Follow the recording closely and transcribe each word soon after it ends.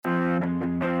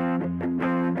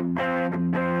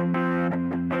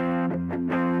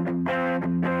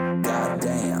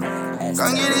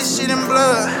Gon' get this shit in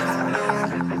blood.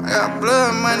 I got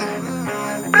blood money.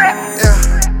 Yeah.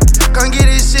 Gon' get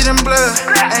this shit in blood.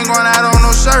 Ain't going out on no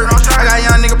shirt. I got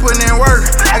young nigga putting in work.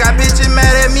 I got bitches mad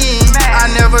at me. I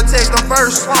never text them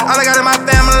first. All I got in my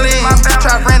family.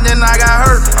 Try friend, then I got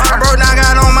hurt. I broke down,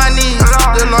 got on my knees.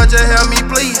 The Lord just help me,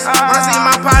 please. When I see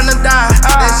my partner die,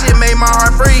 that shit made my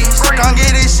heart freeze. Gon'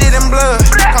 get this shit in blood.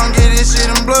 Gon' get this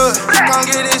shit in blood. Gon'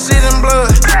 get this shit in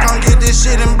blood. Gon' get this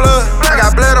shit in blood. I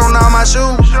got blood on all my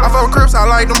shoes. I fuck Crips, I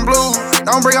like them blues.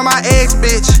 Don't bring up my ex,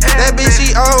 bitch. That bitch,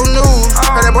 she old news.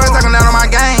 Cause that boy talking down on my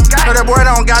game. Cause that boy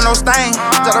don't got no stain.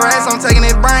 Tell the rats I'm taking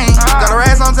his brain. Tell the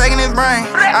rats I'm taking his brain.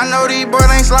 I know these boys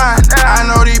ain't slide. I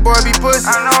know these boys be pussy.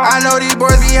 I know these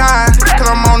boys be high. Cause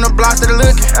I'm on the block still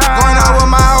looking. Going out with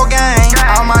my whole gang.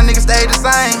 All my niggas stay the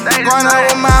same. Going out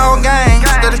with my whole gang.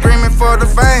 Still screaming for the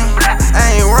fame.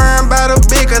 I ain't worrying about a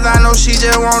bitch, cause I know she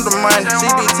just want the money.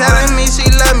 She be telling me she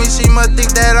love me, she must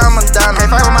think that I'm a diamond.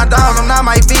 Can't fight with my dogs, I'm not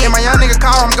my feet. And my young nigga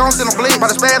call, I'm gon' send a blitz.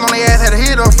 But the spaz on their ass, had a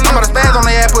hit or flip. But the spaz on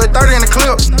their ass, put 30 in the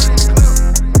clip.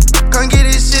 Come get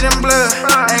this shit in blood.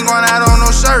 Ain't going out on no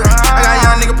shirt. I got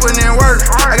young nigga putting in work.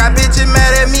 I got bitches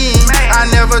mad at me. I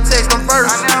never text them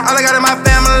first. All I got in my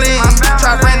family.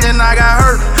 Try friend, then I got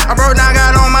hurt. I broke down,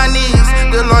 got on my knees.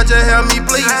 The Lord just help me,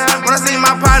 please. When I see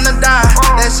my partner die,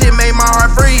 that shit made my